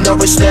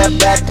новый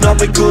снэпбэк,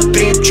 новый good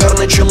trip.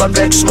 Черный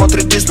человек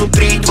смотрит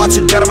изнутри,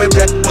 21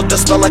 век, будто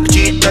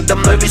сталактит надо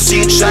мной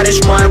висит.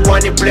 Шаришь в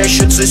marijuане,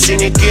 плещутся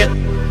синяки.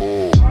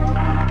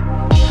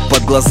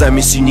 Под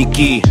глазами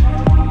синяки,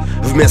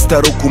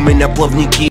 вместо рук у меня плавники.